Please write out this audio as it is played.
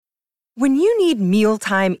When you need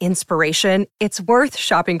mealtime inspiration, it's worth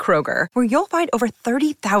shopping Kroger, where you'll find over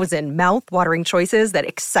 30,000 mouth-watering choices that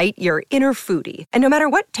excite your inner foodie. And no matter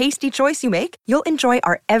what tasty choice you make, you'll enjoy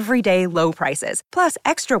our everyday low prices, plus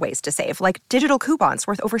extra ways to save, like digital coupons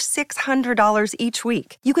worth over $600 each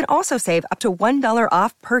week. You can also save up to $1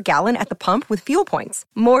 off per gallon at the pump with fuel points.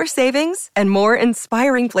 More savings and more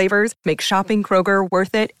inspiring flavors make shopping Kroger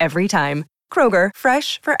worth it every time. Kroger,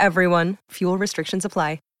 fresh for everyone. Fuel restrictions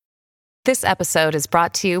apply. This episode is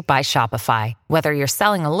brought to you by Shopify. Whether you're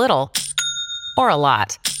selling a little or a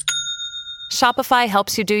lot, Shopify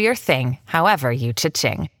helps you do your thing, however you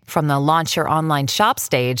cha-ching. From the launch your online shop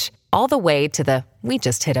stage, all the way to the we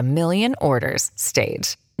just hit 1 million orders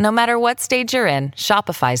stage. No matter what stage you're in,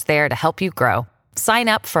 Shopify's there to help you grow. Sign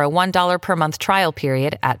up for a $1 per month trial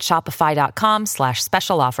period at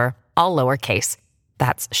shopify.com/special offer, all lowercase.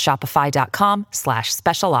 That's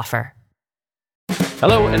shopify.com/special offer.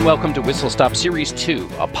 Hello and welcome to Whistle Stop Series 2,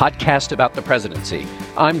 a podcast about the presidency.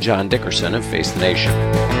 I'm John Dickerson of Face the Nation.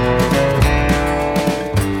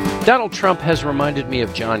 Donald Trump has reminded me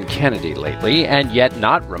of John Kennedy lately, and yet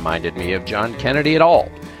not reminded me of John Kennedy at all.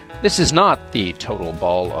 This is not the total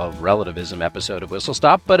ball of relativism episode of Whistle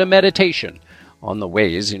Stop, but a meditation on the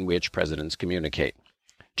ways in which presidents communicate.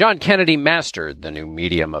 John Kennedy mastered the new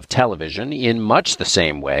medium of television in much the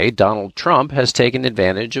same way Donald Trump has taken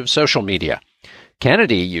advantage of social media.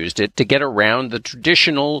 Kennedy used it to get around the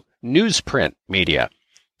traditional newsprint media.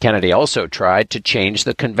 Kennedy also tried to change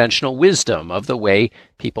the conventional wisdom of the way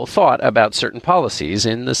people thought about certain policies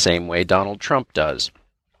in the same way Donald Trump does.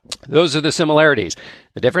 Those are the similarities.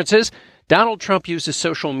 The difference is Donald Trump uses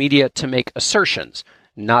social media to make assertions,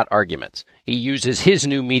 not arguments. He uses his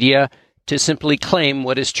new media to simply claim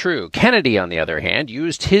what is true. Kennedy, on the other hand,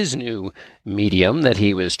 used his new medium that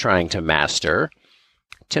he was trying to master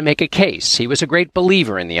to make a case. He was a great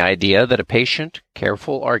believer in the idea that a patient,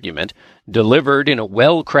 careful argument delivered in a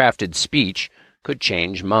well-crafted speech could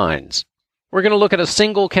change minds. We're going to look at a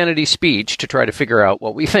single Kennedy speech to try to figure out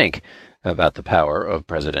what we think about the power of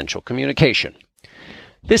presidential communication.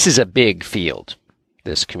 This is a big field,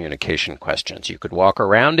 this communication questions. You could walk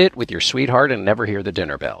around it with your sweetheart and never hear the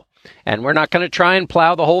dinner bell. And we're not going to try and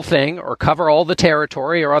plow the whole thing or cover all the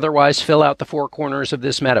territory or otherwise fill out the four corners of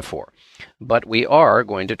this metaphor. But we are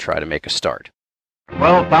going to try to make a start.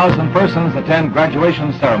 12,000 persons attend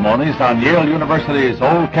graduation ceremonies on Yale University's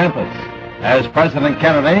old campus as President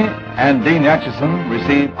Kennedy and Dean Acheson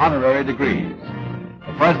receive honorary degrees.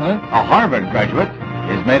 The President, a Harvard graduate,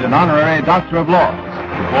 is made an honorary Doctor of Laws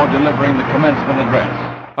before delivering the commencement address.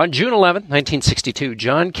 On June 11, 1962,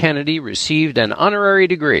 John Kennedy received an honorary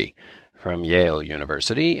degree from Yale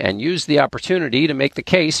University and used the opportunity to make the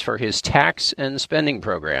case for his tax and spending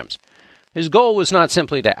programs. His goal was not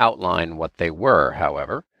simply to outline what they were,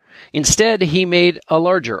 however. Instead, he made a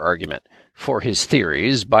larger argument for his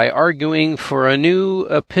theories by arguing for a new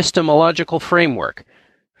epistemological framework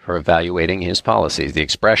for evaluating his policies. The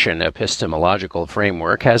expression epistemological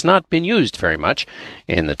framework has not been used very much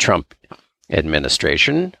in the Trump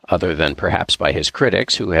administration, other than perhaps by his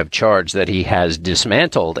critics who have charged that he has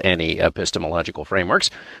dismantled any epistemological frameworks,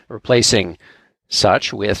 replacing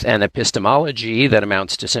such with an epistemology that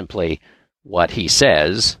amounts to simply what he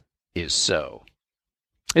says is so.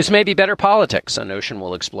 This may be better politics, a notion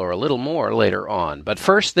we'll explore a little more later on. But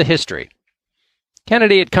first, the history.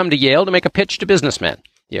 Kennedy had come to Yale to make a pitch to businessmen.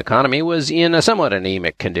 The economy was in a somewhat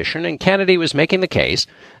anemic condition, and Kennedy was making the case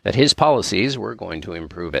that his policies were going to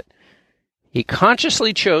improve it. He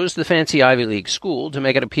consciously chose the fancy Ivy League school to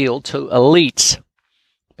make it appeal to elites,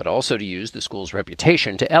 but also to use the school's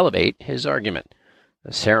reputation to elevate his argument.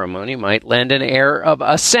 The ceremony might lend an air of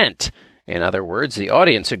assent. In other words, the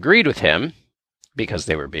audience agreed with him because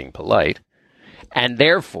they were being polite, and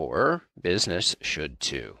therefore business should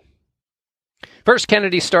too. First,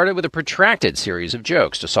 Kennedy started with a protracted series of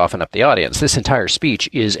jokes to soften up the audience. This entire speech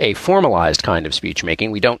is a formalized kind of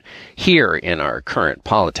speech-making we don't hear in our current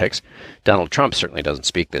politics. Donald Trump certainly doesn't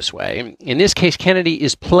speak this way. In this case, Kennedy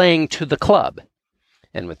is playing to the club,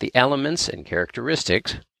 and with the elements and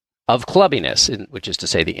characteristics of clubbiness, which is to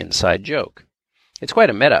say the inside joke. It's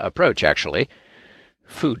quite a meta approach, actually.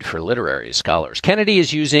 Food for literary scholars. Kennedy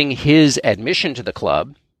is using his admission to the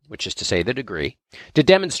club, which is to say the degree, to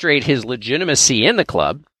demonstrate his legitimacy in the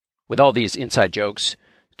club, with all these inside jokes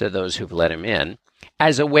to those who've let him in,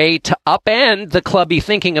 as a way to upend the clubby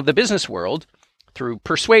thinking of the business world through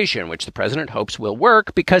persuasion, which the president hopes will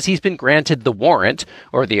work because he's been granted the warrant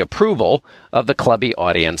or the approval of the clubby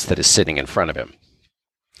audience that is sitting in front of him.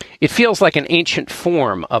 It feels like an ancient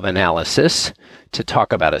form of analysis to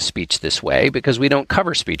talk about a speech this way because we don't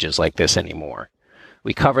cover speeches like this anymore.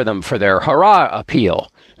 We cover them for their hurrah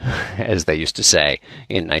appeal, as they used to say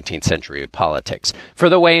in 19th century politics, for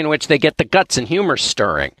the way in which they get the guts and humor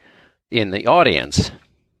stirring in the audience.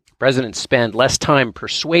 Presidents spend less time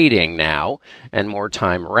persuading now and more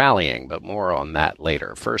time rallying, but more on that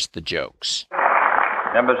later. First, the jokes.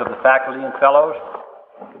 Members of the faculty and fellows,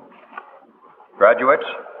 graduates,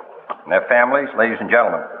 and their families, ladies and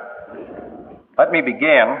gentlemen. Let me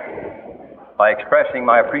begin by expressing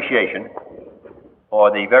my appreciation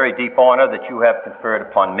for the very deep honor that you have conferred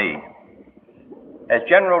upon me. As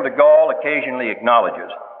General de Gaulle occasionally acknowledges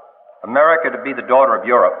America to be the daughter of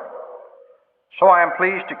Europe, so I am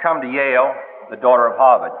pleased to come to Yale, the daughter of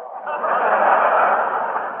Harvard.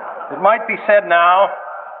 It might be said now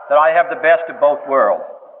that I have the best of both worlds,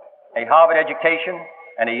 a Harvard education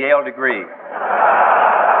and a Yale degree.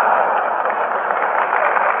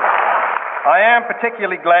 I am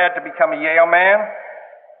particularly glad to become a Yale man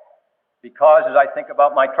because as I think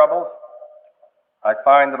about my troubles, I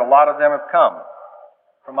find that a lot of them have come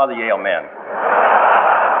from other Yale men.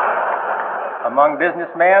 Among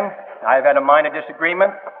businessmen, I've had a minor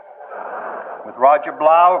disagreement with Roger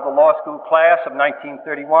Blau of the law school class of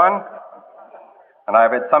 1931, and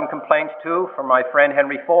I've had some complaints too from my friend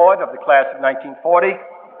Henry Ford of the class of 1940.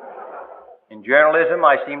 In journalism,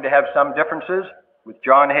 I seem to have some differences with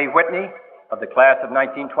John Hay Whitney of the class of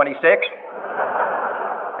 1926,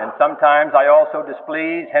 and sometimes I also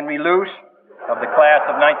displease Henry Luce of the class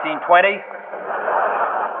of 1920,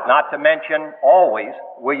 not to mention always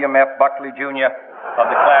William F. Buckley, Jr. of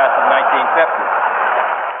the class of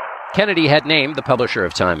 1950. Kennedy had named the publisher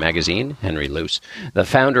of Time magazine, Henry Luce, the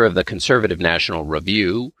founder of the Conservative National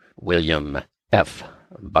Review, William F.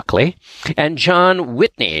 Buckley, and John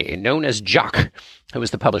Whitney, known as Jock, who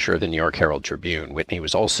was the publisher of the New York Herald Tribune. Whitney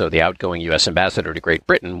was also the outgoing U.S. ambassador to Great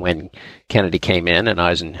Britain when Kennedy came in and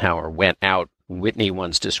Eisenhower went out. Whitney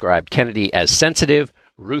once described Kennedy as sensitive,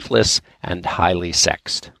 ruthless, and highly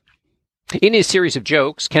sexed. In his series of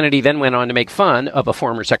jokes, Kennedy then went on to make fun of a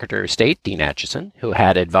former Secretary of State, Dean Acheson, who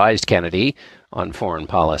had advised Kennedy on foreign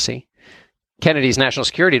policy. Kennedy's national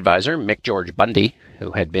security advisor, Mick George Bundy,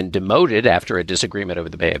 who had been demoted after a disagreement over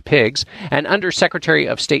the Bay of Pigs, and Under-Secretary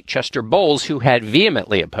of State Chester Bowles, who had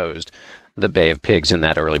vehemently opposed the Bay of Pigs in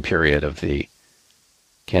that early period of the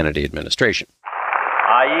Kennedy administration.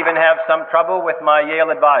 I even have some trouble with my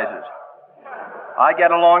Yale advisors. I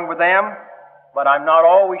get along with them, but I'm not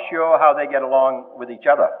always sure how they get along with each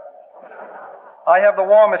other. I have the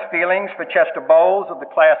warmest feelings for Chester Bowles of the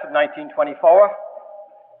class of 1924,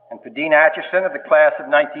 and for Dean Acheson of the class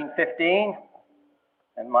of 1915,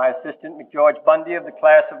 and my assistant McGeorge Bundy of the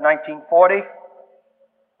class of 1940,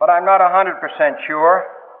 but I'm not 100% sure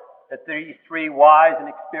that these three wise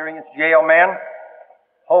and experienced Yale men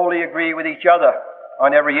wholly agree with each other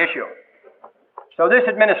on every issue. So this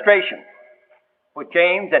administration, which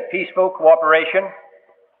aims at peaceful cooperation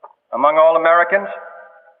among all Americans,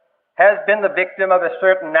 has been the victim of a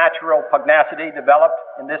certain natural pugnacity developed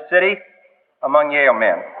in this city among Yale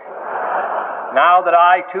men. Now that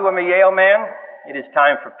I, too, am a Yale man, it is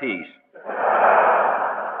time for peace.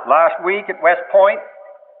 Last week at West Point,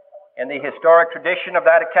 in the historic tradition of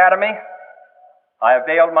that academy, I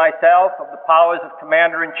availed myself of the powers of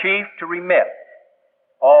Commander-in-Chief to remit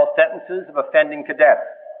all sentences of offending cadets.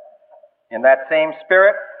 In that same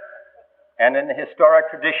spirit, and in the historic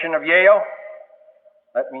tradition of Yale,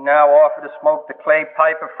 let me now offer to smoke the clay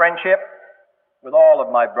pipe of friendship with all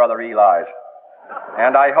of my brother Eli's.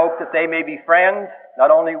 And I hope that they may be friends,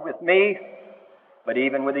 not only with me, but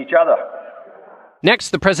even with each other. Next,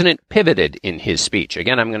 the president pivoted in his speech.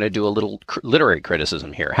 Again, I'm going to do a little literary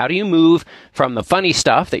criticism here. How do you move from the funny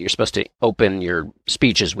stuff that you're supposed to open your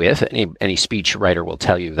speeches with? Any speech writer will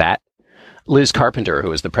tell you that. Liz Carpenter, who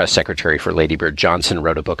was the press secretary for Lady Bird Johnson,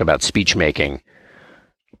 wrote a book about speech making,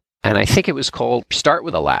 and I think it was called Start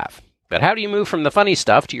with a Laugh. But how do you move from the funny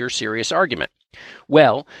stuff to your serious argument?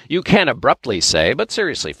 Well, you can abruptly say, but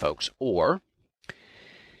seriously, folks, or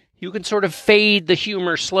you can sort of fade the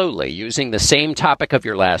humor slowly, using the same topic of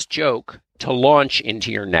your last joke to launch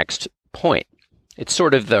into your next point. It's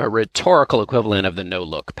sort of the rhetorical equivalent of the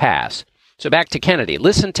no-look pass. So back to Kennedy.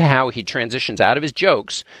 Listen to how he transitions out of his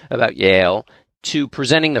jokes about Yale to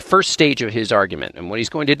presenting the first stage of his argument. And what he's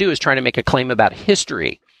going to do is try to make a claim about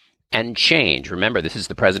history and change. Remember, this is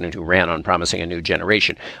the president who ran on promising a new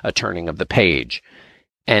generation, a turning of the page.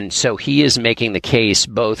 And so he is making the case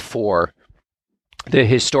both for the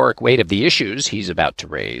historic weight of the issues he's about to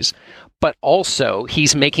raise, but also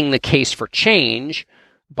he's making the case for change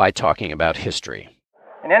by talking about history.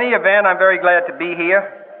 In any event, I'm very glad to be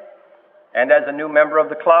here. And as a new member of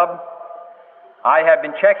the club, I have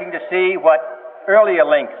been checking to see what earlier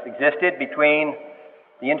links existed between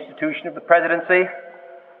the institution of the presidency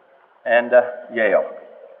and Yale.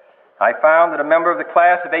 I found that a member of the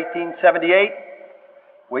class of 1878,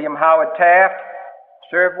 William Howard Taft,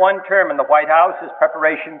 served one term in the White House as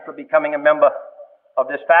preparation for becoming a member of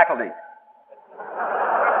this faculty.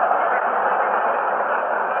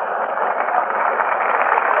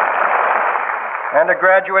 And a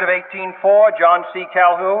graduate of 1804, John C.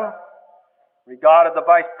 Calhoun, regarded the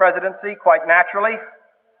vice presidency quite naturally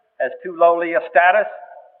as too lowly a status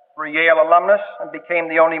for a Yale alumnus and became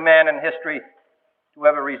the only man in history to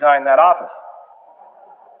ever resign that office.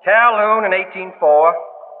 Calhoun in 1804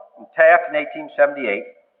 and Taft in 1878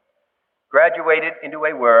 graduated into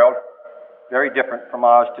a world very different from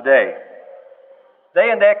ours today.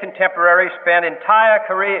 They and their contemporaries spent entire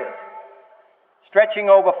careers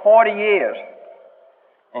stretching over 40 years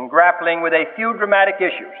in grappling with a few dramatic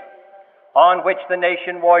issues on which the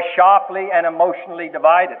nation was sharply and emotionally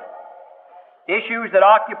divided. Issues that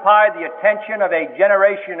occupied the attention of a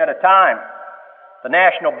generation at a time. The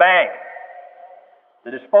National Bank,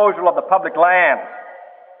 the disposal of the public lands,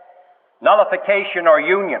 nullification or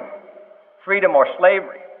union, freedom or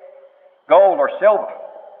slavery, gold or silver.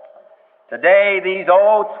 Today, these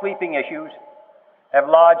old sweeping issues have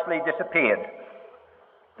largely disappeared.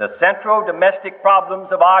 The central domestic problems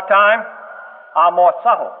of our time are more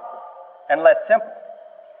subtle and less simple.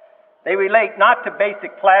 They relate not to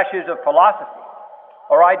basic clashes of philosophy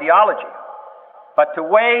or ideology, but to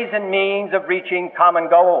ways and means of reaching common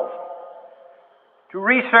goals, to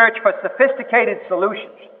research for sophisticated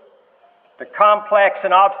solutions to complex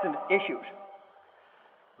and obstinate issues.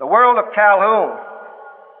 The world of Calhoun,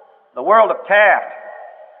 the world of Taft,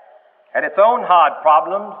 had its own hard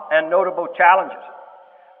problems and notable challenges,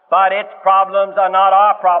 but its problems are not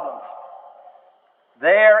our problems.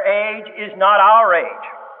 Their age is not our age.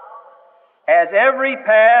 As every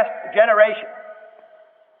past generation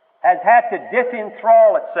has had to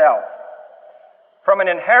disenthrall itself from an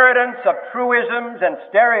inheritance of truisms and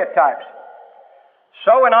stereotypes,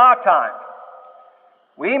 so in our time,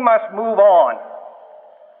 we must move on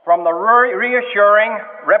from the reassuring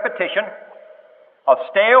repetition of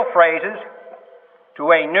stale phrases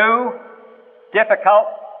to a new, difficult,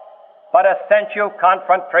 but essential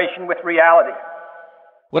confrontation with reality.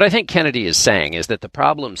 What I think Kennedy is saying is that the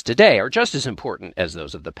problems today are just as important as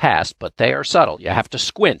those of the past, but they are subtle. You have to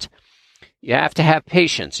squint. You have to have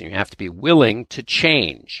patience, and you have to be willing to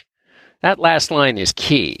change. That last line is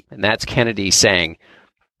key, and that's Kennedy saying,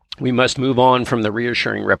 we must move on from the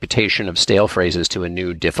reassuring reputation of stale phrases to a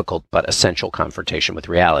new, difficult, but essential confrontation with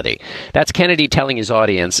reality. That's Kennedy telling his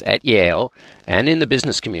audience at Yale and in the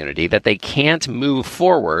business community that they can't move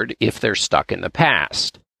forward if they're stuck in the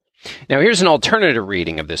past. Now, here's an alternative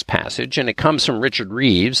reading of this passage, and it comes from Richard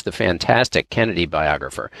Reeves, the fantastic Kennedy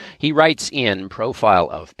biographer. He writes in Profile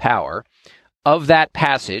of Power of that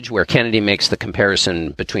passage where Kennedy makes the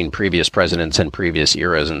comparison between previous presidents and previous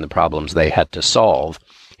eras and the problems they had to solve.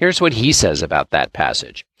 Here's what he says about that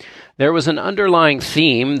passage. There was an underlying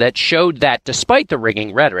theme that showed that, despite the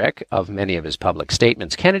ringing rhetoric of many of his public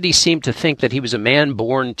statements, Kennedy seemed to think that he was a man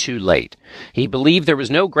born too late. He believed there was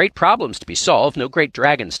no great problems to be solved, no great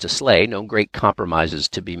dragons to slay, no great compromises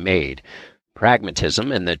to be made.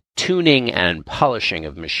 Pragmatism and the tuning and polishing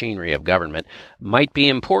of machinery of government might be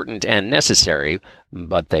important and necessary,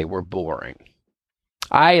 but they were boring.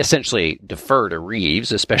 I essentially defer to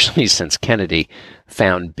Reeves, especially since Kennedy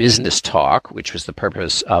found business talk, which was the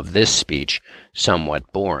purpose of this speech,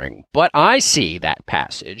 somewhat boring. But I see that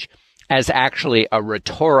passage as actually a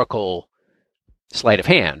rhetorical sleight of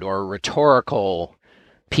hand or a rhetorical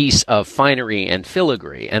piece of finery and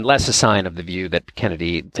filigree, and less a sign of the view that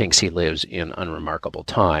Kennedy thinks he lives in unremarkable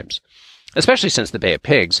times, especially since the Bay of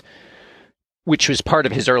Pigs, which was part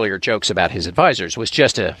of his earlier jokes about his advisors, was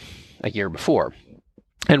just a year before.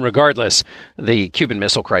 And regardless, the Cuban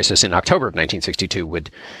Missile Crisis in October of 1962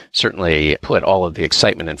 would certainly put all of the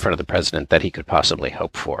excitement in front of the president that he could possibly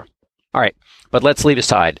hope for. All right, but let's leave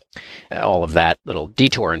aside all of that little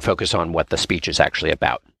detour and focus on what the speech is actually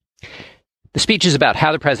about. The speech is about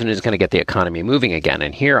how the president is going to get the economy moving again,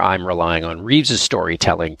 and here I'm relying on Reeves's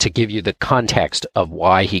storytelling to give you the context of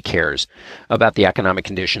why he cares about the economic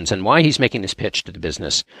conditions and why he's making this pitch to the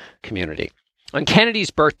business community. On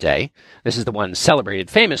Kennedy's birthday, this is the one celebrated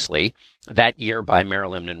famously that year by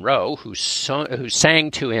Marilyn Monroe, who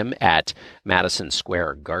sang to him at Madison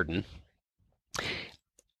Square Garden.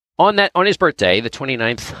 On his birthday, the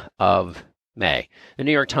 29th of May, the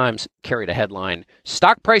New York Times carried a headline,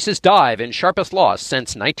 "Stock prices dive in sharpest loss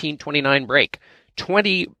since 1929 break.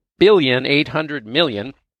 $20.8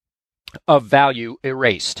 billion of value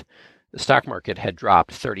erased." The stock market had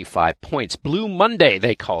dropped 35 points. Blue Monday,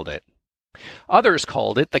 they called it. Others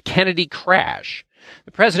called it the Kennedy crash.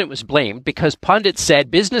 The president was blamed because pundits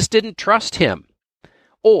said business didn't trust him,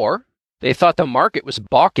 or they thought the market was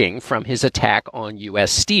balking from his attack on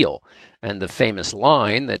U.S. steel and the famous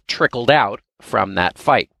line that trickled out from that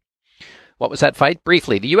fight. What was that fight?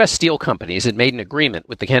 Briefly, the U.S. steel companies had made an agreement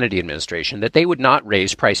with the Kennedy administration that they would not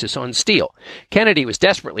raise prices on steel. Kennedy was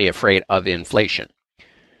desperately afraid of inflation.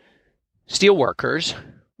 Steel workers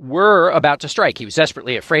were about to strike. He was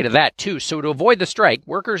desperately afraid of that, too. So to avoid the strike,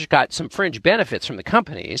 workers got some fringe benefits from the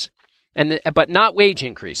companies, but not wage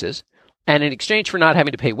increases. And in exchange for not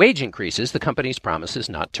having to pay wage increases, the companies promises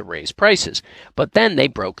not to raise prices. But then they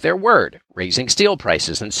broke their word, raising steel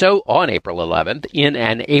prices. And so on April 11th, in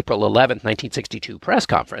an April 11th, 1962 press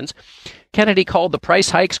conference, Kennedy called the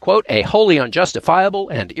price hikes, quote, a wholly unjustifiable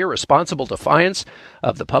and irresponsible defiance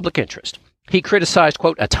of the public interest. He criticized,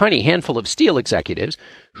 quote, a tiny handful of steel executives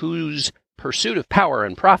whose pursuit of power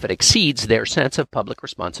and profit exceeds their sense of public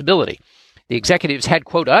responsibility. The executives had,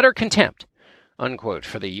 quote, utter contempt, unquote,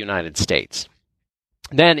 for the United States.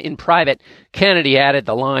 Then, in private, Kennedy added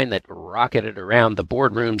the line that rocketed around the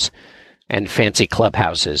boardrooms and fancy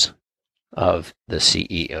clubhouses of the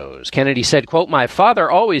CEOs. Kennedy said, quote, my father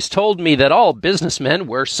always told me that all businessmen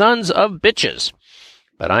were sons of bitches,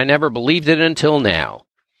 but I never believed it until now.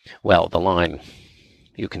 Well, the line,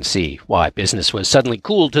 you can see why business was suddenly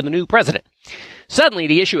cool to the new president. Suddenly,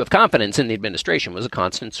 the issue of confidence in the administration was a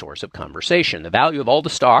constant source of conversation. The value of all the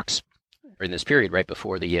stocks, in this period right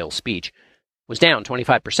before the Yale speech, was down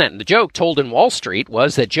 25%. And the joke told in Wall Street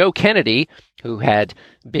was that Joe Kennedy, who had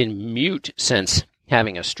been mute since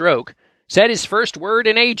having a stroke, said his first word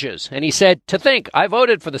in ages. And he said, to think, I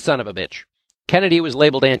voted for the son of a bitch. Kennedy was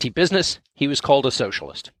labeled anti-business. He was called a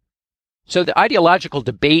socialist. So the ideological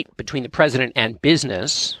debate between the president and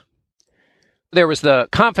business, there was the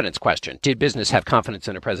confidence question. Did business have confidence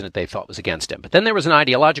in a president they thought was against him? But then there was an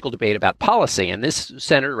ideological debate about policy, and this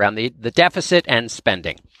centered around the deficit and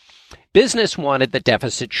spending. Business wanted the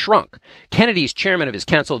deficit shrunk. Kennedy's chairman of his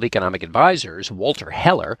Council of Economic Advisors, Walter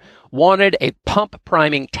Heller, wanted a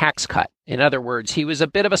pump-priming tax cut. In other words, he was a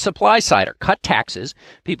bit of a supply-sider. Cut taxes.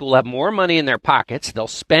 People will have more money in their pockets. They'll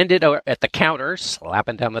spend it at the counter,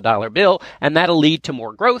 slapping down the dollar bill, and that'll lead to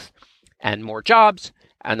more growth and more jobs,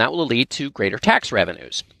 and that will lead to greater tax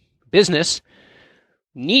revenues. Business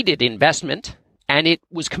needed investment, and it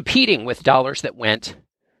was competing with dollars that went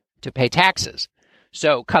to pay taxes.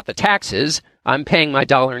 So cut the taxes, I'm paying my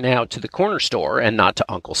dollar now to the corner store and not to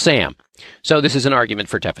Uncle Sam. So this is an argument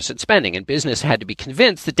for deficit spending, and business had to be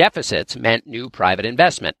convinced that deficits meant new private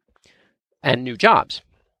investment and new jobs.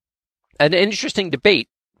 An interesting debate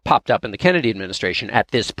popped up in the Kennedy administration at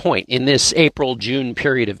this point, in this April-June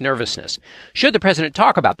period of nervousness. Should the president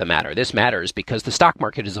talk about the matter? This matters because the stock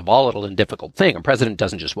market is a volatile and difficult thing. A president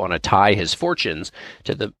doesn't just want to tie his fortunes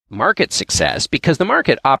to the market success because the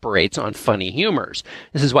market operates on funny humors.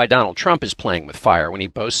 This is why Donald Trump is playing with fire when he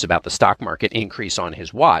boasts about the stock market increase on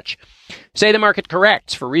his watch. Say the market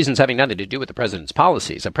corrects for reasons having nothing to do with the president's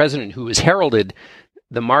policies. A president who has heralded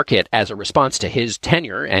the market as a response to his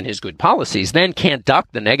tenure and his good policies then can't duck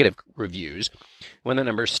the negative reviews when the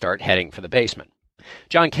numbers start heading for the basement.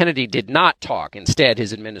 John Kennedy did not talk. Instead,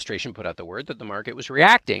 his administration put out the word that the market was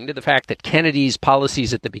reacting to the fact that Kennedy's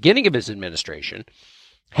policies at the beginning of his administration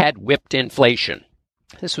had whipped inflation.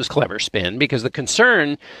 This was clever spin because the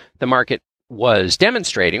concern the market was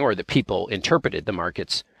demonstrating, or that people interpreted the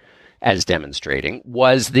markets as demonstrating,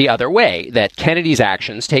 was the other way, that Kennedy's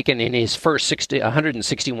actions taken in his first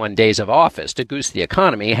 161 days of office to goose the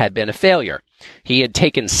economy had been a failure. He had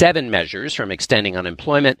taken 7 measures, from extending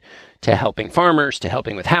unemployment to helping farmers to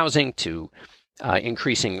helping with housing to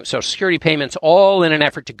increasing Social Security payments, all in an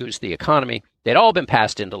effort to goose the economy. They'd all been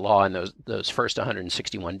passed into law in those first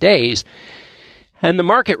 161 days, and the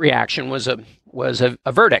market reaction was a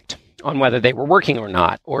verdict on whether they were working or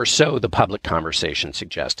not, or so the public conversation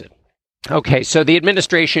suggested. Okay, so the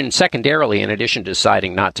administration, secondarily, in addition to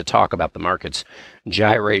deciding not to talk about the market's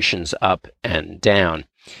gyrations up and down,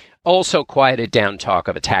 also quieted down talk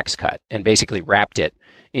of a tax cut and basically wrapped it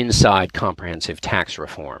inside comprehensive tax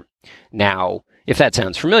reform. Now, if that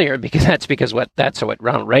sounds familiar, that's what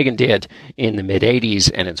Ronald Reagan did in the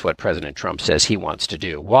mid-'80s, and it's what President Trump says he wants to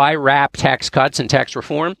do. Why wrap tax cuts and tax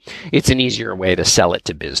reform? It's an easier way to sell it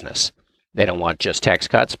to business. They don't want just tax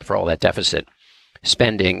cuts for all that deficit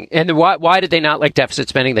spending. And why did they not like deficit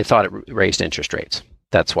spending? They thought it raised interest rates.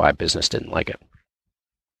 That's why business didn't like it.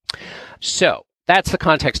 So that's the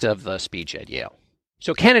context of the speech at Yale.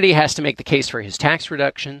 So Kennedy has to make the case for his tax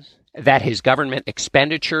reductions that his government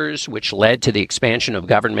expenditures, which led to the expansion of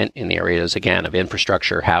government in the areas, again, of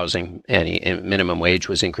infrastructure, housing, and minimum wage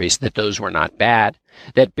was increased, that those were not bad,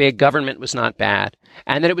 that big government was not bad,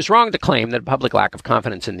 and that it was wrong to claim that a public lack of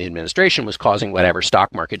confidence in the administration was causing whatever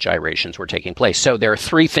stock market gyrations were taking place. So there are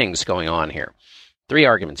three things going on here. Three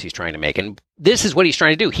arguments he's trying to make. And this is what he's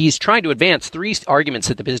trying to do. He's trying to advance three arguments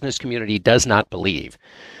that the business community does not believe.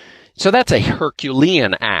 So that's a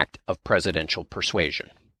Herculean act of presidential persuasion.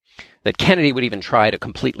 That Kennedy would even try to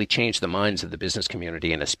completely change the minds of the business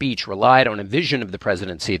community in a speech relied on a vision of the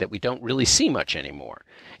presidency that we don't really see much anymore.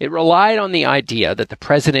 It relied on the idea that the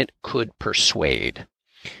president could persuade.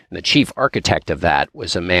 And the chief architect of that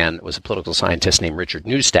was a political scientist named Richard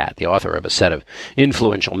Neustadt, the author of a set of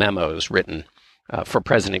influential memos written for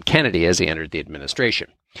President Kennedy as he entered the administration.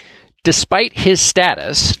 Despite his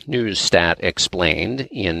status, Neustadt explained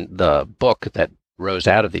in the book that rose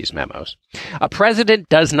out of these memos, a president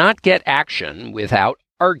does not get action without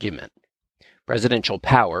argument. Presidential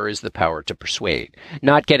power is the power to persuade.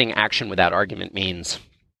 Not getting action without argument means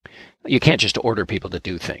you can't just order people to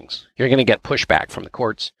do things. You're going to get pushback from the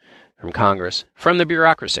courts, from Congress, from the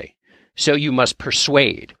bureaucracy. So you must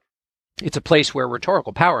persuade. It's a place where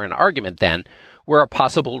rhetorical power and argument then were a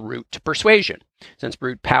possible route to persuasion, since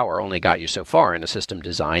brute power only got you so far in a system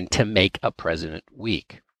designed to make a president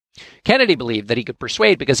weak. Kennedy believed that he could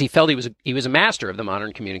persuade because he felt he was a master of the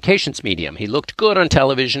modern communications medium. He looked good on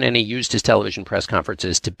television, and he used his television press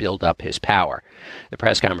conferences to build up his power. The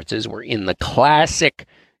press conferences were in the classic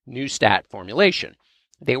Neustadt formulation.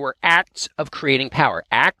 They were acts of creating power,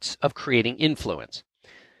 acts of creating influence.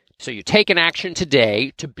 So you take an action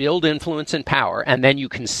today to build influence and power, and then you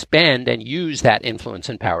can spend and use that influence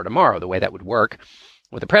and power tomorrow. The way that would work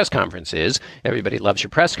with a press conference is everybody loves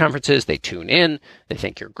your press conferences. They tune in. They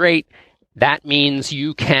think you're great. That means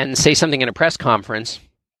you can say something in a press conference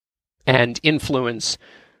and influence,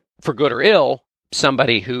 for good or ill,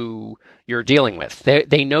 somebody who you're dealing with.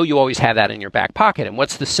 They know you always have that in your back pocket. And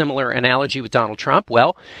what's the similar analogy with Donald Trump?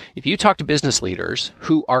 Well, if you talk to business leaders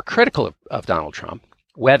who are critical of Donald Trump,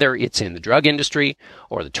 whether it's in the drug industry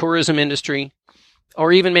or the tourism industry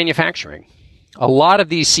or even manufacturing, a lot of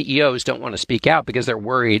these CEOs don't want to speak out because they're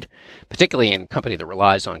worried, particularly in a company that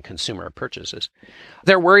relies on consumer purchases.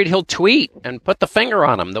 They're worried he'll tweet and put the finger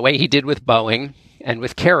on them the way he did with Boeing and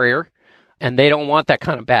with Carrier, and they don't want that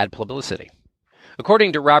kind of bad publicity.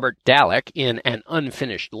 According to Robert Dallek in An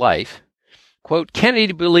Unfinished Life, quote,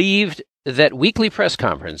 Kennedy believed that weekly press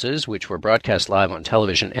conferences, which were broadcast live on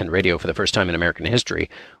television and radio for the first time in American history,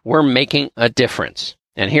 were making a difference.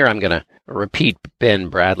 And here I'm going to repeat Ben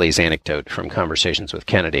Bradley's anecdote from Conversations with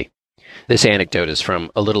Kennedy. This anecdote is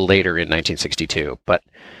from a little later in 1962, but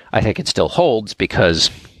I think it still holds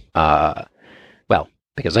because I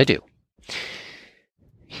do.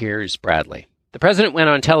 Here's Bradley. The president went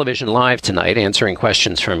on television live tonight answering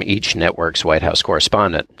questions from each network's White House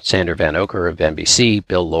correspondent, Sander Van Oker of NBC,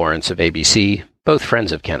 Bill Lawrence of ABC, both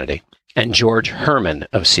friends of Kennedy, and George Herman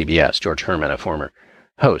of CBS. George Herman, a former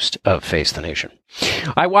host of Face the Nation.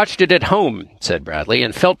 I watched it at home, said Bradley,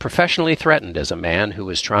 and felt professionally threatened as a man who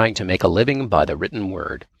was trying to make a living by the written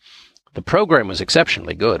word. The program was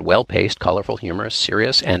exceptionally good, well-paced, colorful, humorous,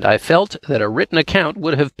 serious, and I felt that a written account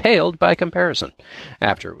would have paled by comparison.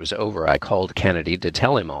 After it was over, I called Kennedy to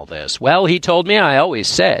tell him all this. Well, he told me I always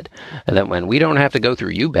said that when we don't have to go through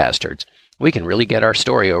you bastards, we can really get our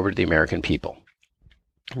story over to the American people.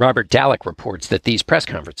 Robert Dallek reports that these press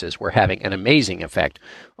conferences were having an amazing effect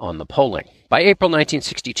on the polling. By April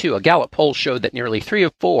 1962, a Gallup poll showed that nearly 3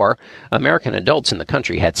 of 4 American adults in the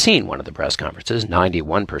country had seen one of the press conferences.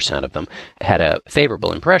 91% of them had a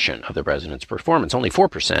favorable impression of the president's performance. Only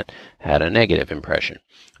 4% had a negative impression.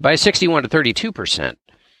 By a 61 to 32%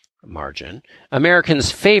 margin, Americans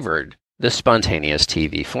favored the spontaneous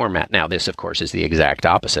TV format. Now, this, of course, is the exact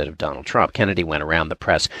opposite of Donald Trump. Kennedy went around the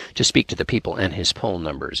press to speak to the people, and his poll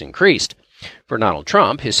numbers increased. For Donald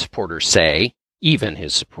Trump, his supporters say, he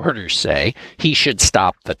should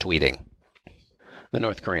stop the tweeting. The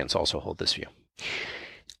North Koreans also hold this view.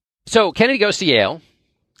 So Kennedy goes to Yale,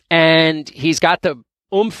 and he's got the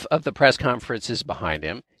oomph of the press conferences behind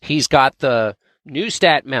him. He's got the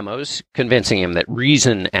Neustadt memos convincing him that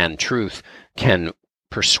reason and truth can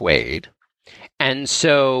persuade. And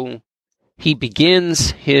so he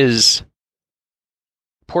begins his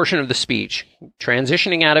portion of the speech,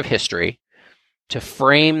 transitioning out of history to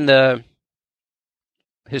frame the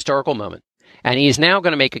historical moment. And he's now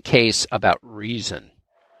going to make a case about reason.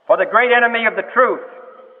 For the great enemy of the truth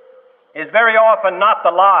is very often not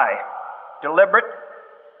the lie, deliberate,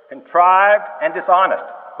 contrived, and dishonest,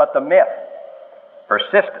 but the myth,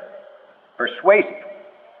 persistent, persuasive,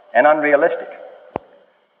 and unrealistic.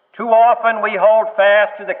 Too often we hold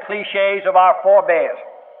fast to the cliches of our forebears.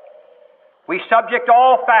 We subject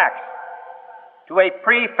all facts to a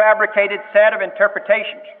prefabricated set of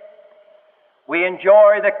interpretations. We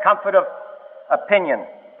enjoy the comfort of opinion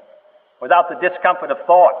without the discomfort of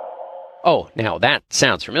thought. Oh, now that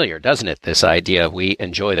sounds familiar, doesn't it? This idea of we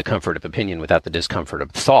enjoy the comfort of opinion without the discomfort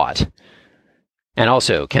of thought. And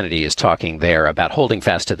also, Kennedy is talking there about holding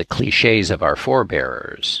fast to the cliches of our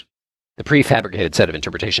forebears. The prefabricated set of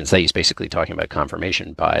interpretations, he's basically talking about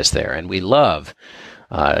confirmation bias there. And we love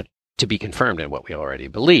to be confirmed in what we already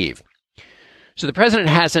believe. So the president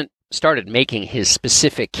hasn't started making his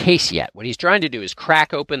specific case yet. What he's trying to do is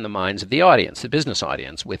crack open the minds of the audience, the business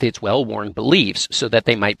audience, with its well-worn beliefs so that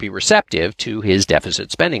they might be receptive to his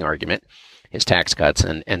deficit spending argument, his tax cuts,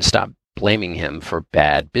 and stop blaming him for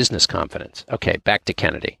bad business confidence. Okay, back to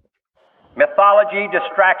Kennedy. Mythology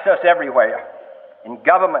distracts us everywhere, in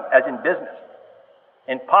government as in business,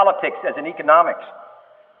 in politics as in economics,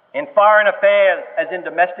 in foreign affairs as in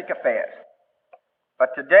domestic affairs. But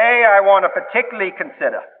today I want to particularly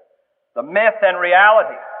consider the myth and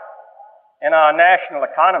reality in our national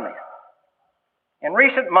economy. In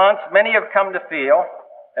recent months, many have come to feel,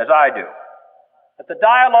 as I do, that the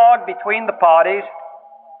dialogue between the parties,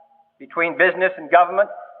 between business and government,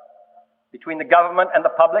 between the government and the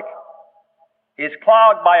public, is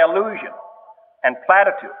clogged by illusion and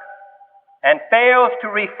platitude and fails to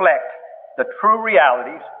reflect the true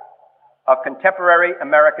realities of contemporary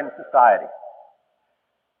American society.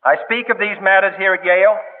 I speak of these matters here at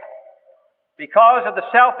Yale because of the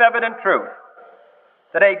self-evident truth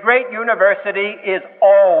that a great university is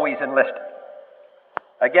always enlisted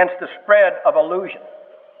against the spread of illusion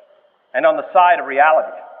and on the side of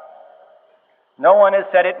reality. No one has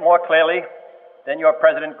said it more clearly than your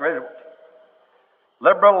President Griswold.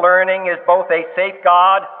 Liberal learning is both a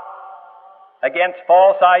safeguard against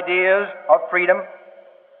false ideas of freedom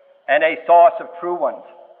and a source of true ones.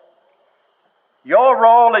 Your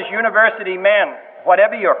role as university men,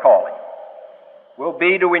 whatever your calling, will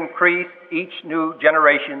be to increase each new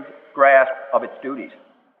generation's grasp of its duties.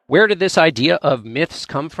 Where did this idea of myths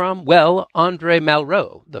come from? Well, André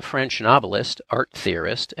Malraux, the French novelist, art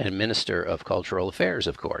theorist, and Minister of Cultural Affairs,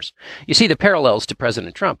 of course. You see, the parallels to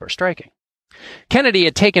President Trump are striking. Kennedy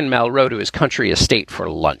had taken Malraux to his country estate for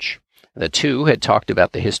lunch. The two had talked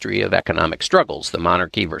about the history of economic struggles, the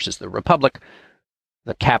monarchy versus the republic,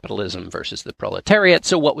 the capitalism versus the proletariat.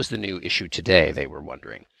 So what was the new issue today, they were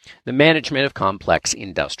wondering. The management of complex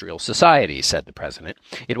industrial societies, said the president.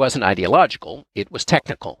 It wasn't ideological, it was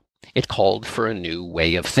technical. It called for a new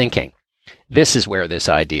way of thinking. This is where this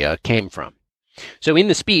idea came from. So in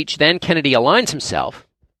the speech, then Kennedy aligns himself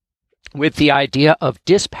with the idea of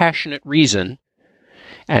dispassionate reason.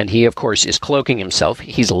 And he, of course, is cloaking himself.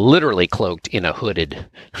 He's literally cloaked in a hooded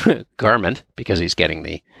garment because he's getting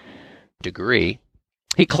the degree.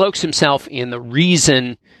 He cloaks himself in the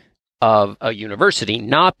reason of a university,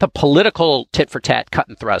 not the political tit-for-tat cut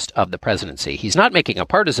and thrust of the presidency. He's not making a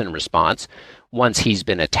partisan response once he's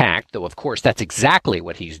been attacked, though, of course, that's exactly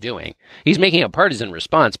what he's doing. He's making a partisan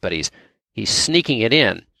response, but he's sneaking it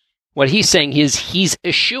in. What he's saying is he's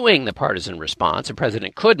eschewing the partisan response a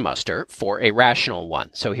president could muster for a rational one.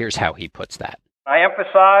 So here's how he puts that. I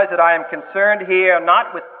emphasize that I am concerned here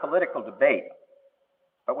not with political debate,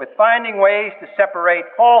 but with finding ways to separate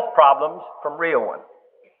false problems from real ones.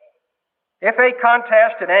 If a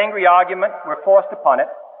contest and angry argument were forced upon it,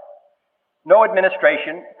 no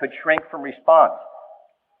administration could shrink from response.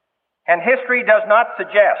 And history does not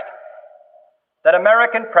suggest that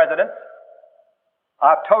American presidents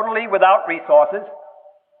are totally without resources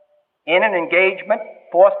in an engagement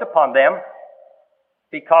forced upon them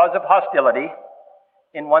because of hostility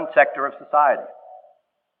in one sector of society.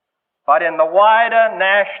 But in the wider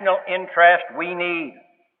national interest, we need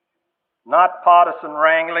not partisan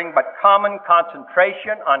wrangling, but common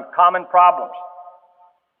concentration on common problems.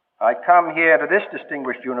 I come here to this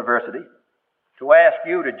distinguished university to ask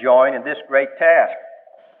you to join in this great task.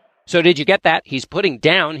 So did you get that? He's putting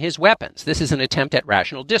down his weapons. This is an attempt at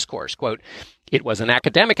rational discourse. Quote, "It was an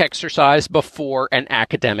academic exercise before an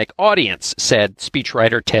academic audience," said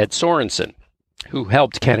speechwriter Ted Sorensen, who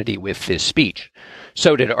helped Kennedy with this speech.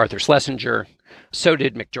 So did Arthur Schlesinger. So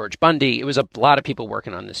did McGeorge Bundy. It was a lot of people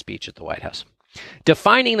working on this speech at the White House.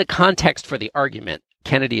 Defining the context for the argument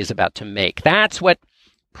Kennedy is about to make. That's what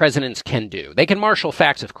presidents can do. They can marshal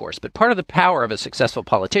facts, of course, but part of the power of a successful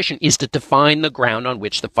politician is to define the ground on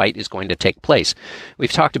which the fight is going to take place.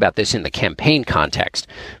 We've talked about this in the campaign context.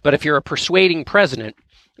 But if you're a persuading president,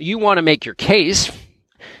 you want to make your case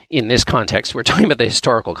in this context. We're talking about the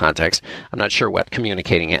historical context. I'm not sure what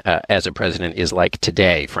communicating as a president is like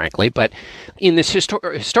today, frankly. But in this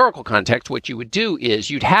historical context, what you would do is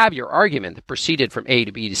you'd have your argument that proceeded from A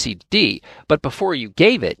to B to C to D. But before you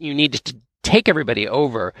gave it, you needed to take everybody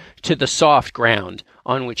over to the soft ground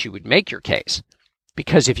on which you would make your case.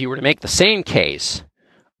 Because if you were to make the same case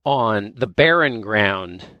on the barren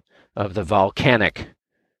ground of the volcanic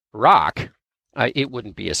rock, it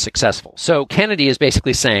wouldn't be as successful. So Kennedy is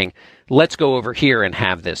basically saying, let's go over here and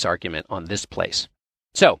have this argument on this place.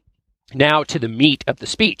 So now to the meat of the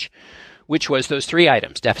speech, which was those three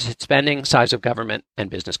items: deficit spending, size of government, and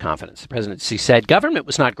business confidence. The presidency said government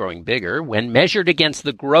was not growing bigger when measured against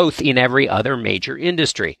the growth in every other major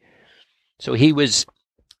industry. So he was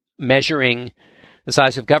measuring the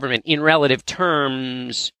size of government in relative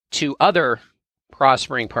terms to other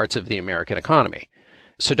prospering parts of the American economy.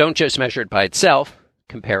 So don't just measure it by itself,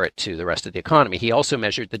 compare it to the rest of the economy. He also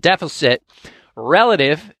measured the deficit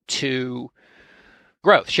relative to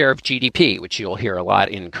growth, share of GDP, which you'll hear a lot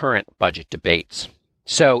in current budget debates.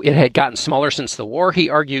 So it had gotten smaller since the war, he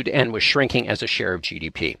argued, and was shrinking as a share of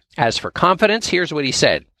GDP. As for confidence, here's what he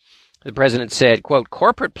said. The president said, quote,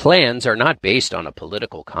 corporate plans are not based on a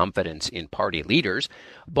political confidence in party leaders,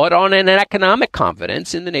 but on an economic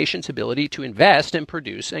confidence in the nation's ability to invest and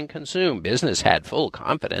produce and consume. Business had full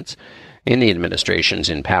confidence in the administrations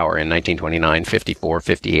in power in 1929, 54,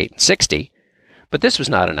 58, and 60. But this was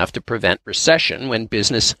not enough to prevent recession when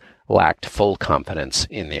business lacked full confidence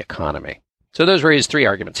in the economy. So those were his three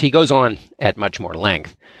arguments. He goes on at much more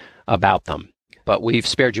length about them. But we've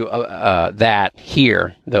spared you that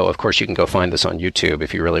here, though, of course, you can go find this on YouTube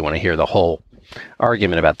if you really want to hear the whole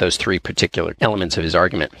argument about those three particular elements of his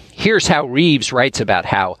argument. Here's how Reeves writes about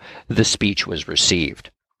how the speech was received.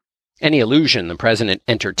 Any illusion the president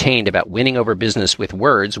entertained about winning over business with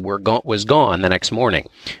words was gone the next morning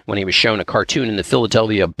when he was shown a cartoon in the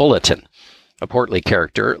Philadelphia Bulletin. A portly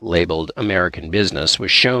character, labeled American Business, was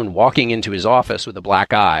shown walking into his office with a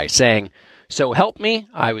black eye, saying, "So help me,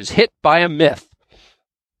 I was hit by a myth."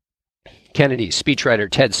 Kennedy's speechwriter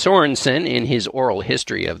Ted Sorensen, in his oral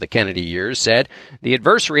history of the Kennedy years, said, the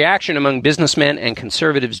adverse reaction among businessmen and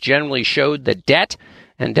conservatives generally showed that debt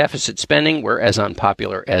and deficit spending were as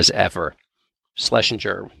unpopular as ever.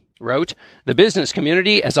 Schlesinger wrote, the business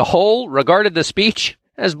community as a whole regarded the speech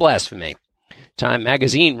as blasphemy. Time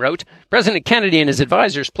magazine wrote, President Kennedy and his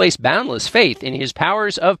advisors placed boundless faith in his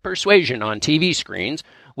powers of persuasion on TV screens.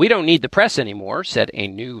 We don't need the press anymore, said a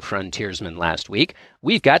new frontiersman last week.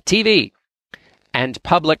 We've got TV and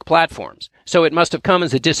public platforms. So it must have come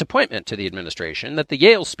as a disappointment to the administration that the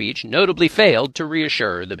Yale speech notably failed to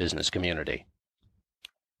reassure the business community.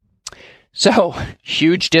 So,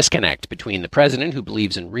 huge disconnect between the president, who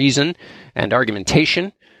believes in reason and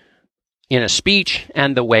argumentation in a speech,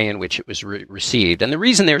 and the way in which it was received. And the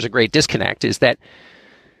reason there's a great disconnect is that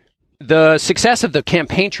the success of the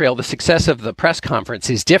campaign trail, the success of the press conference,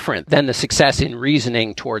 is different than the success in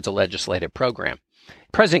reasoning towards a legislative program.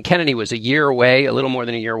 President Kennedy was a year away, a little more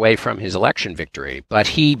than a year away from his election victory, but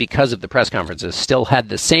he, because of the press conferences, still had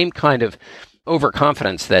the same kind of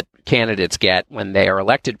overconfidence that candidates get when they are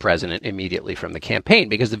elected president immediately from the campaign,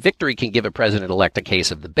 because the victory can give a president-elect a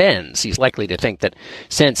case of the bends. He's likely to think that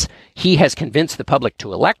since he has convinced the public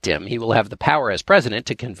to elect him, he will have the power as president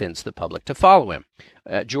to convince the public to follow him.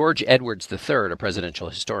 George Edwards III, a presidential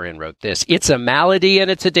historian, wrote this, it's a malady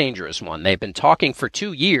and it's a dangerous one. They've been talking for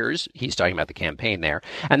 2 years, he's talking about the campaign there,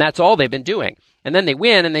 and that's all they've been doing. And then they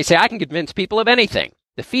win and they say, I can convince people of anything.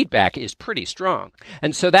 The feedback is pretty strong.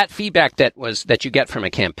 And so that feedback that you get from a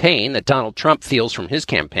campaign, that Donald Trump feels from his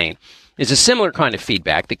campaign, is a similar kind of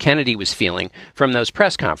feedback that Kennedy was feeling from those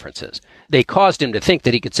press conferences. They caused him to think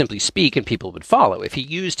that he could simply speak and people would follow. If he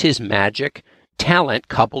used his magic talent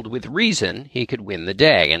coupled with reason, he could win the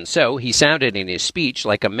day. And so he sounded in his speech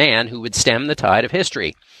like a man who would stem the tide of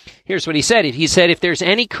history. Here's what he said. He said, if there's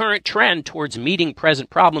any current trend towards meeting present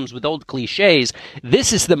problems with old cliches,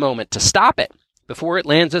 this is the moment to stop it before it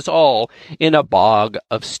lands us all in a bog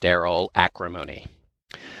of sterile acrimony.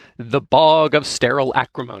 The bog of sterile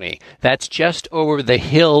acrimony. That's just over the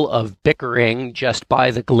hill of bickering, just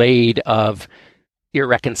by the glade of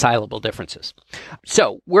irreconcilable differences.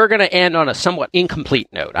 So we're going to end on a somewhat incomplete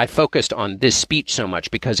note. I focused on this speech so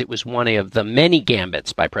much because it was one of the many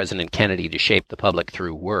gambits by President Kennedy to shape the public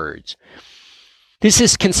through words. This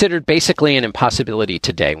is considered basically an impossibility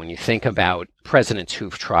today when you think about presidents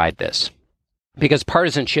who've tried this. Because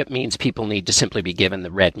partisanship means people need to simply be given the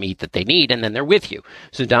red meat that they need, and then they're with you.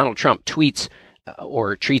 So Donald Trump tweets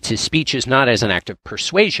or treats his speeches not as an act of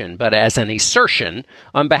persuasion, but as an assertion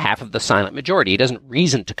on behalf of the silent majority. He doesn't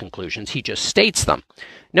reason to conclusions, he just states them.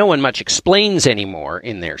 No one much explains anymore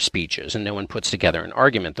in their speeches, and no one puts together an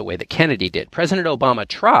argument the way that Kennedy did. President Obama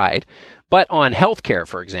tried, but on health care,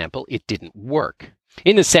 for example, it didn't work.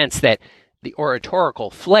 In the sense that the oratorical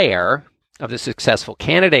flair of the successful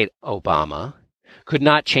candidate Obama could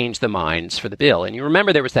not change the minds for the bill. And you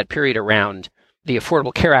remember there was that period around the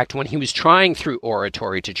Affordable Care Act when he was trying through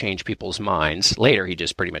oratory to change people's minds. Later, he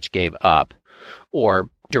just pretty much gave up or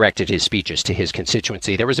directed his speeches to his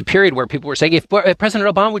constituency. There was a period where people were saying, if President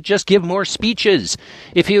Obama would just give more speeches,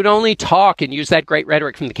 if he would only talk and use that great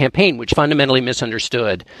rhetoric from the campaign, which fundamentally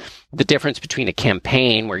misunderstood the difference between a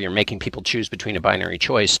campaign where you're making people choose between a binary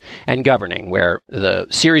choice and governing, where the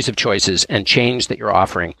series of choices and change that you're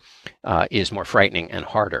offering is more frightening and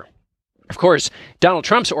harder. Of course, Donald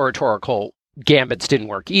Trump's oratorical gambits didn't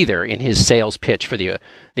work either in his sales pitch for the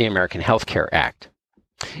American Health Care Act.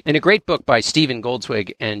 In a great book by Stephen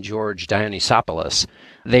Goldswig and George Dionysopoulos,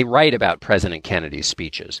 they write about President Kennedy's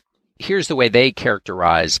speeches. Here's the way they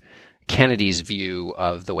characterize Kennedy's view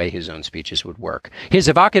of the way his own speeches would work. His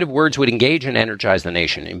evocative words would engage and energize the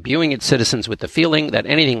nation, imbuing its citizens with the feeling that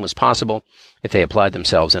anything was possible if they applied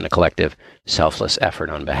themselves in a collective, selfless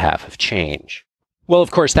effort on behalf of change. Well,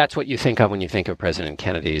 of course, that's what you think of when you think of President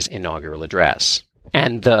Kennedy's inaugural address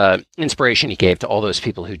and the inspiration he gave to all those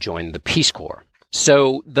people who joined the Peace Corps.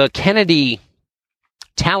 So the Kennedy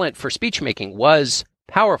talent for speech-making was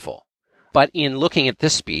powerful. But in looking at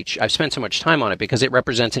this speech, I've spent so much time on it because it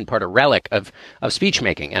represents in part a relic of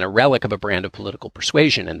speech-making and a relic of a brand of political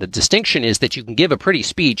persuasion. And the distinction is that you can give a pretty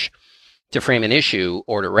speech to frame an issue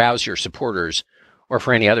or to rouse your supporters or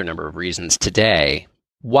for any other number of reasons today,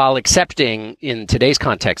 while accepting in today's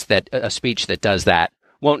context that a speech that does that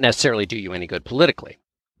won't necessarily do you any good politically.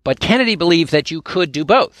 But Kennedy believed that you could do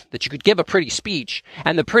both, that you could give a pretty speech,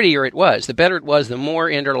 and the prettier it was, the better it was, the more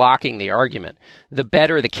interlocking the argument, the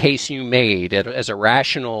better the case you made as a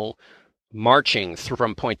rational marching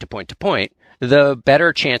from point to point to point, the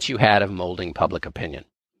better chance you had of molding public opinion.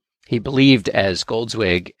 He believed, as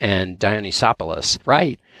Goldswig and Dionysopoulos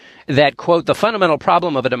write, that, quote, the fundamental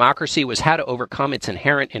problem of a democracy was how to overcome its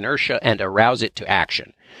inherent inertia and arouse it to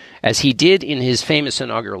action. As he did in his famous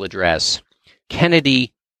inaugural address,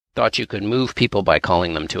 Kennedy thought you could move people by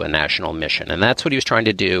calling them to a national mission. And that's what he was trying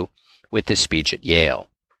to do with this speech at Yale.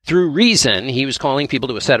 Through reason, he was calling people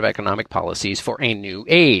to a set of economic policies for a new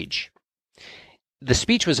age. The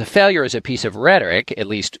speech was a failure as a piece of rhetoric, at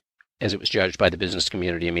least as it was judged by the business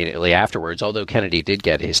community immediately afterwards, although Kennedy did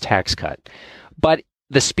get his tax cut. But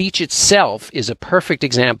the speech itself is a perfect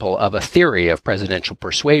example of a theory of presidential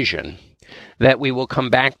persuasion that we will come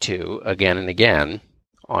back to again and again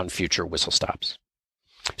on future whistle stops.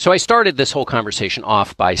 So I started this whole conversation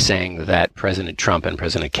off by saying that President Trump and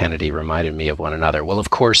President Kennedy reminded me of one another. Well,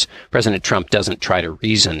 of course, President Trump doesn't try to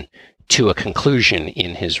reason to a conclusion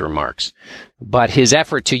in his remarks, but his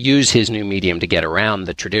effort to use his new medium to get around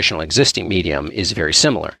the traditional existing medium is very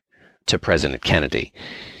similar to President Kennedy.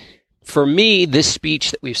 For me, this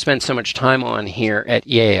speech that we've spent so much time on here at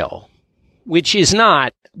Yale, which is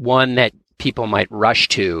not one that people might rush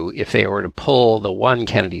to if they were to pull the one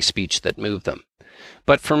Kennedy speech that moved them.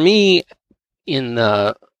 But for me, in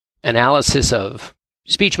the analysis of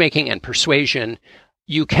speech-making and persuasion,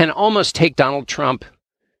 you can almost take Donald Trump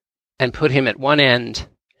and put him at one end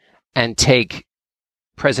and take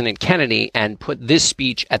President Kennedy and put this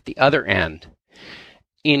speech at the other end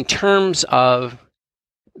in terms of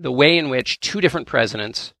the way in which two different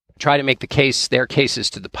presidents try to make their cases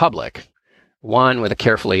to the public, one with a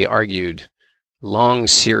carefully argued long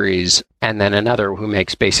series, and then another who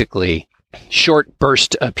makes basically short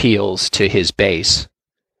burst appeals to his base.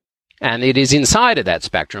 And it is inside of that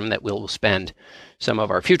spectrum that we'll spend some of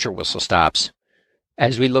our future whistle stops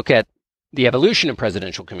as we look at the evolution of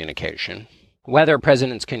presidential communication, whether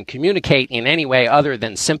presidents can communicate in any way other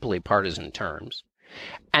than simply partisan terms,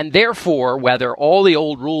 and therefore whether all the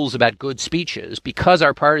old rules about good speeches, because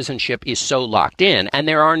our partisanship is so locked in, and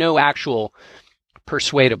there are no actual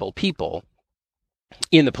persuadable people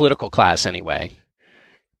in the political class anyway,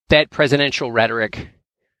 that presidential rhetoric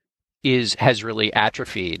has really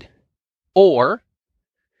atrophied, or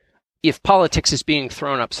if politics is being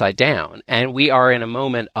thrown upside down and we are in a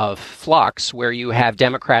moment of flux where you have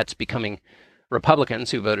Democrats becoming Republicans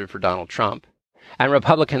who voted for Donald Trump and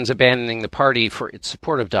Republicans abandoning the party for its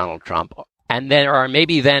support of Donald Trump, and there are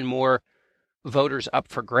maybe then more voters up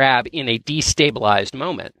for grab in a destabilized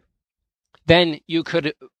moment, then you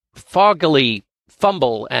could foggily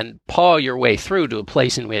fumble and paw your way through to a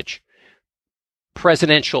place in which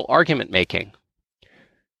presidential argument making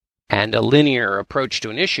and a linear approach to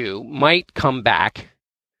an issue might come back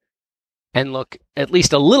and look at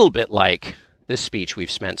least a little bit like this speech we've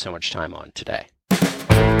spent so much time on today.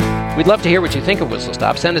 We'd love to hear what you think of Whistle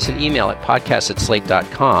Stop. Send us an email at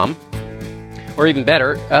podcast@slate.com. Or even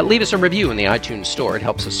better, leave us a review in the iTunes store. It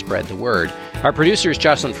helps us spread the word. Our producer is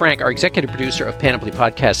Jocelyn Frank. Our executive producer of Panoply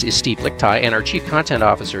Podcasts is Steve Lichtai. And our chief content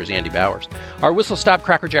officer is Andy Bowers. Our Whistle Stop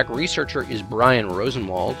Crackerjack researcher is Brian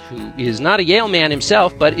Rosenwald, who is not a Yale man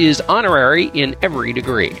himself, but is honorary in every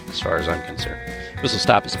degree, as far as I'm concerned. Whistle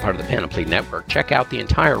Stop is a part of the Panoply Network. Check out the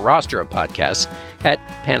entire roster of podcasts at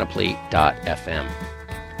panoply.fm.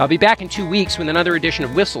 I'll be back in 2 weeks with another edition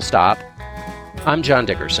of Whistle Stop. I'm John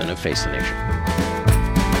Dickerson of Face the Nation.